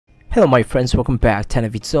Hello my friends, welcome back to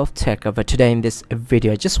another video of Tech Over. Today in this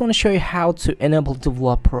video I just want to show you how to enable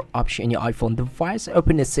developer option in your iPhone device.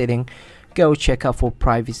 Open the setting, go check out for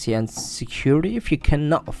privacy and security. If you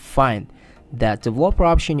cannot find that developer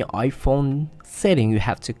option in your iPhone setting, you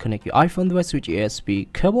have to connect your iPhone device with USB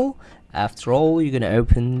cable. After all, you're gonna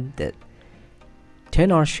open the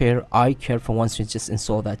 10R share iCare from once you just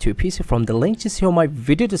install that to your PC from the link just here in my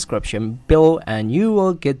video description below, and you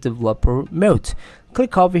will get developer mode.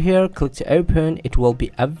 Click over here, click to open. It will be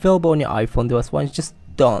available on your iPhone device once you just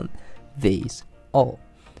done these all.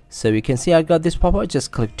 So you can see I got this pop-up.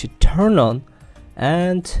 Just click to turn on,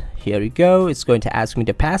 and here we go. It's going to ask me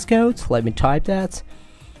the passcode. Let me type that,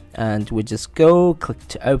 and we just go click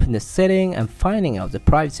to open the setting and finding out the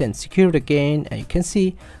privacy and security again, and you can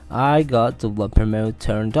see I got developer mode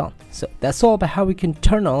turned on. So that's all about how we can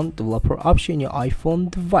turn on developer option in your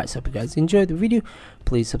iPhone device. Hope you guys enjoyed the video.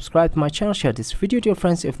 Please subscribe to my channel, share this video to your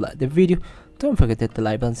friends if you like the video. Don't forget to hit the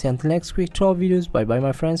like button. See you until next week. 12 videos. Bye bye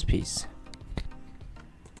my friends, peace.